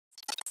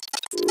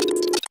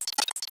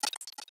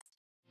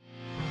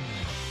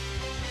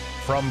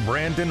From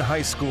Brandon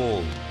High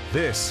School,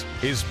 this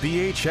is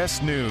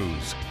BHS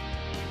News.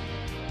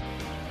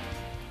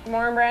 Good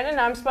morning, Brandon.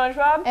 I'm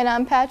SpongeBob. And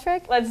I'm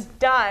Patrick. Let's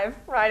dive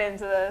right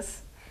into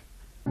this.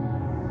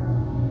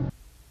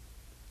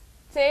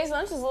 Today's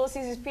lunch is Little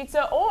Caesars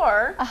Pizza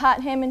or a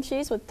hot ham and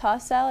cheese with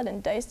tossed salad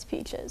and diced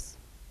peaches.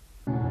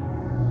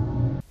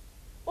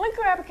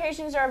 Liquor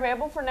applications are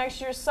available for next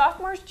year's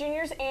sophomores,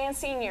 juniors, and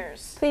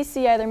seniors. Please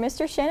see either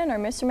Mr. Shannon or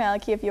Mr.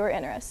 Malicki if you are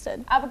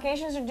interested.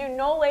 Applications are due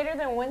no later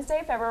than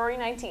Wednesday, February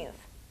 19th.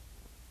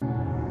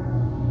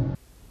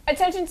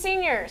 Attention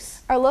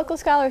seniors! Our local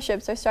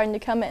scholarships are starting to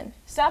come in.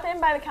 Stop in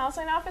by the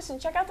counseling office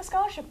and check out the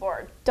scholarship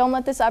board. Don't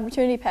let this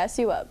opportunity pass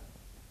you up.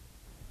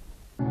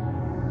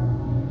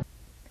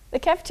 The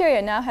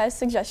cafeteria now has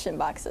suggestion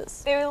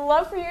boxes. They would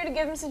love for you to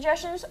give them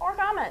suggestions or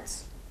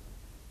comments.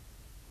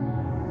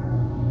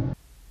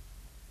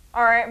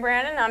 All right,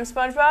 Brandon, I'm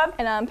SpongeBob.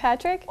 And I'm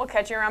Patrick. We'll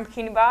catch you around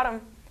Bikini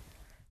Bottom.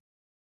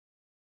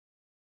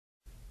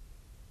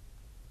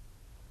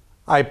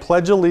 I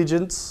pledge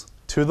allegiance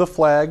to the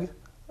flag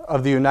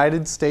of the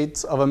United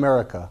States of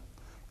America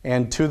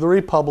and to the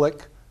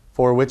republic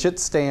for which it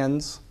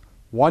stands,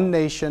 one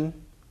nation,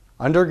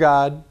 under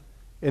God,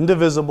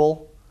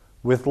 indivisible,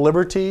 with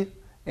liberty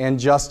and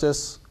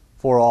justice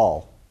for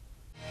all.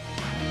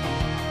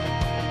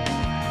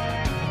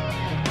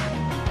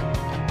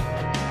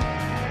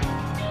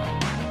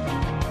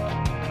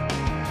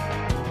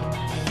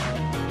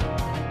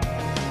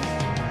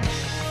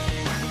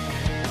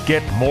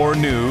 Get more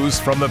news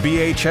from the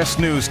BHS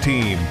News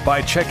team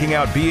by checking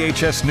out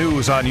BHS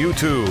News on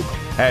YouTube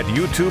at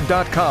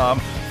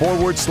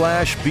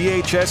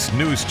youtube.com/BHS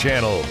News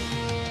Channel.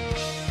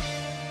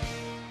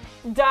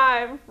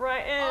 Dive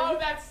right in. Oh,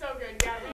 that's so good.